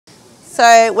So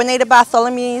Wanita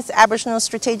Bartholomeusz, Aboriginal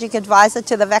Strategic Advisor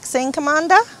to the Vaccine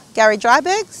Commander, Gary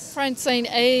Drybergs. Francine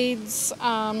Eades,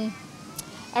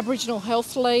 Aboriginal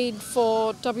Health Lead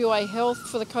for WA Health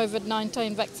for the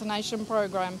COVID-19 vaccination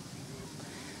program.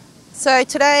 So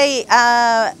today,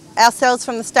 ourselves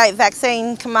from the State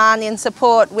Vaccine Command in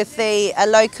support with the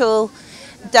local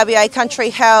WA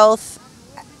Country Health,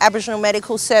 Aboriginal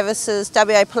Medical Services,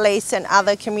 WA Police and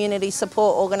other community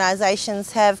support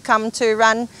organisations have come to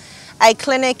run a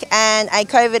clinic and a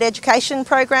COVID education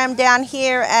program down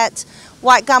here at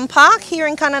White Gum Park here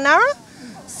in Kununurra.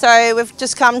 So we've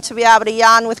just come to be able to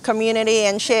yarn with community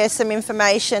and share some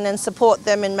information and support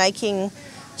them in making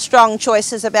strong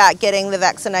choices about getting the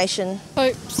vaccination.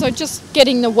 So just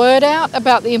getting the word out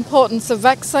about the importance of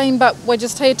vaccine, but we're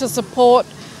just here to support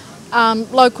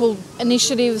local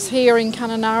initiatives here in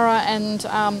Kununurra and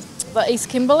the East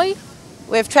Kimberley.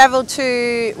 We've travelled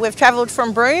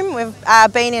from Broome. We've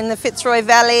been in the Fitzroy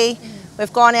Valley.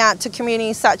 We've gone out to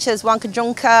communities such as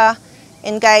Wankajunka,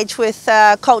 engaged with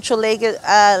cultural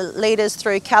leaders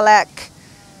through Calac.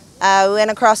 We went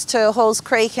across to Halls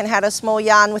Creek and had a small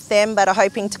yarn with them, but are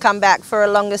hoping to come back for a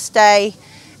longer stay.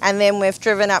 And then we've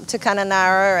driven up to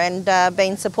Kununurra and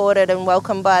been supported and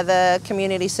welcomed by the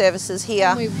community services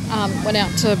here. We went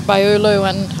out to Baiulu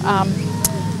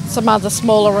and some other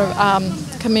smaller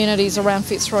communities around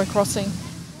Fitzroy Crossing.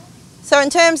 So in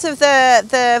terms of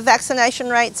the vaccination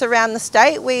rates around the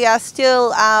state, we are still,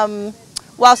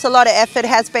 whilst a lot of effort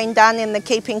has been done in the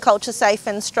Keeping Culture Safe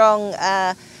and Strong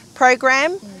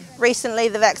program, recently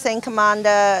the Vaccine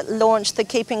Commander launched the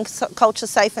Keeping Culture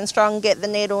Safe and Strong Get the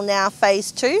Needle Now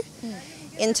Phase 2.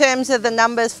 In terms of the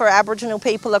numbers for Aboriginal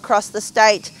people across the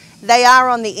state, they are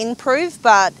on the improve,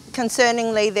 but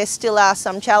concerningly there still are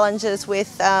some challenges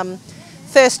with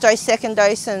first dose, second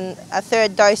dose and a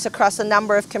third dose across a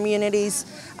number of communities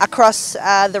across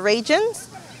the regions.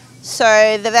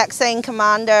 So the Vaccine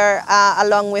Commander,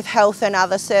 along with health and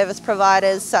other service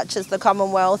providers such as the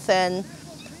Commonwealth and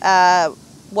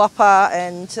WAPA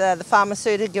and the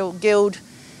Pharmaceutical Guild,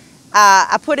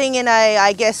 are putting in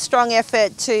I guess, strong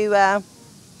effort to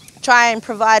try and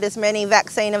provide as many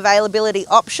vaccine availability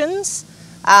options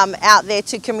out there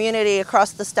to community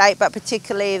across the state, but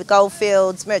particularly the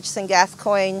Goldfields, Murchison and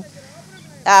Gascoyne,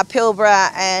 Pilbara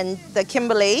and the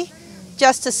Kimberley,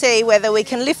 just to see whether we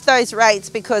can lift those rates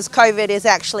because COVID is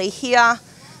actually here.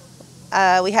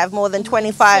 We have more than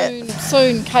 25...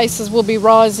 Soon cases will be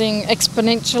rising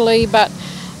exponentially, but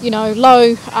you know,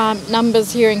 low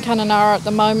numbers here in Kununurra at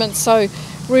the moment, so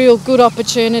real good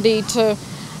opportunity to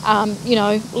you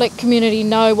know, let community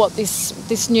know what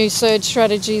this new surge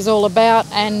strategy is all about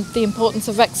and the importance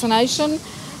of vaccination,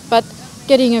 but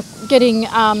getting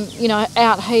you know,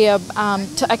 out here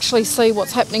to actually see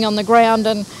what's happening on the ground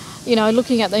and you know,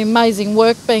 looking at the amazing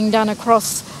work being done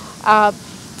across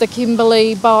the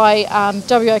Kimberley by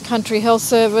WA Country Health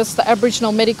Service, the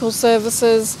Aboriginal Medical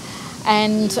Services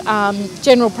and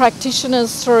general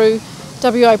practitioners through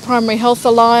WA Primary Health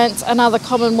Alliance and other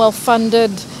Commonwealth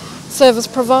funded service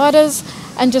providers,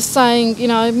 and just saying, you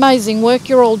know, amazing work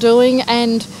you're all doing,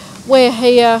 and we're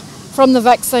here from the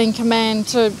Vaccine Command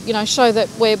to, you know, show that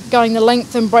we're going the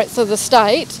length and breadth of the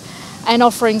state and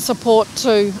offering support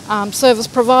to service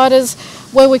providers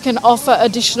where we can offer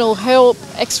additional help,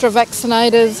 extra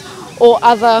vaccinators or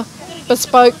other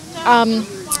bespoke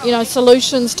you know,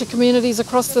 solutions to communities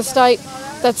across the state.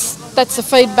 That's the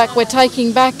feedback we're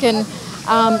taking back and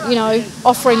you know,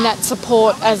 offering that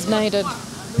support as needed.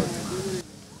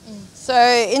 So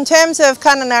in terms of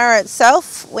Kununurra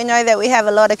itself, we know that we have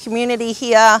a lot of community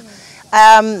here.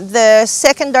 The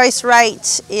second dose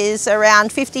rate is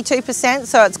around 52%,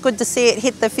 so it's good to see it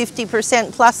hit the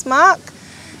 50% plus mark.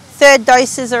 Third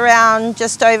dose is around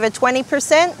just over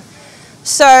 20%.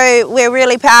 So we're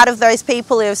really proud of those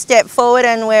people who have stepped forward,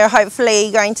 and we're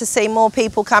hopefully going to see more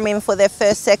people come in for their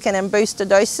first, second and booster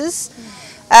doses.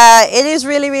 It is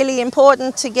really, really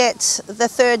important to get the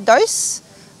third dose.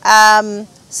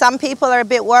 Some people are a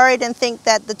bit worried and think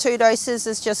that the 2 doses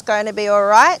is just going to be all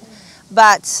right,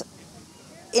 but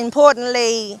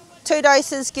importantly, 2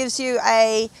 doses gives you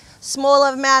a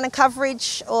smaller amount of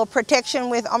coverage or protection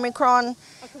with Omicron.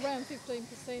 Like around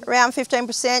 15%. Around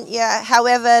 15%, yeah.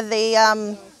 However,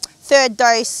 the third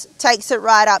dose takes it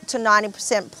right up to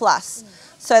 90% plus.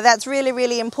 So that's really,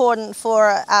 really important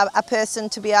for a person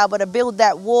to be able to build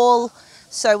that wall,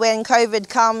 so when COVID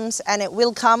comes, and it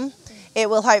will come, it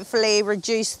will hopefully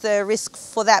reduce the risk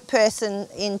for that person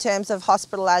in terms of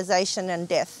hospitalisation and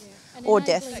death. Or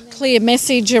death. Clear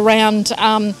message around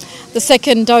the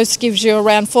second dose gives you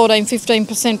around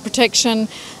 14–15% protection.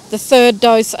 The third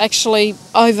dose actually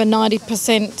over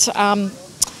 90%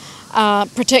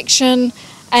 protection,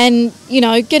 and, you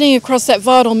know, getting across that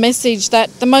vital message that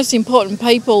the most important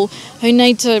people who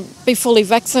need to be fully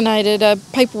vaccinated are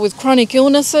people with chronic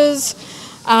illnesses,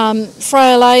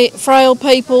 frail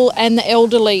people and the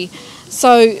elderly.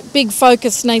 So big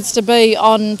focus needs to be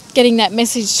on getting that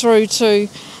message through to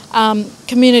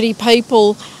community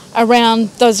people around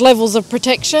those levels of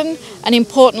protection, and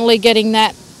importantly getting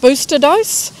that booster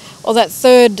dose or that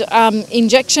third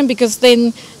injection, because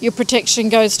then your protection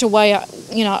goes to way,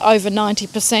 you know, over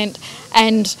 90%.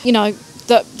 And, you know,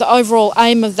 the overall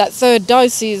aim of that third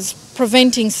dose is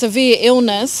preventing severe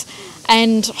illness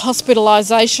and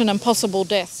hospitalisation and possible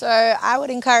death. So I would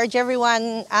encourage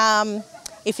everyone,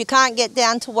 if you can't get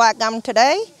down to White Gum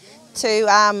today,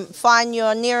 to find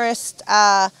your nearest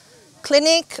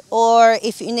clinic, or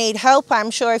if you need help,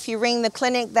 I'm sure if you ring the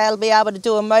clinic, they'll be able to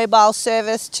do a mobile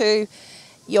service to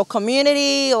your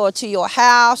community or to your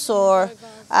house, or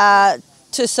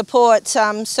to support.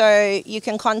 So you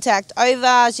can contact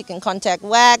OVAs, you can contact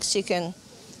WACS, you can,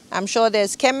 I'm sure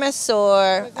there's chemists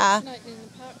or...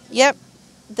 Yep,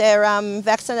 they're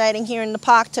vaccinating here in the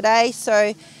park today,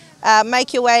 so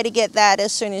make your way to get that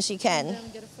as soon as you can.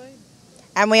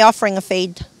 And we're offering a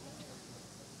feed.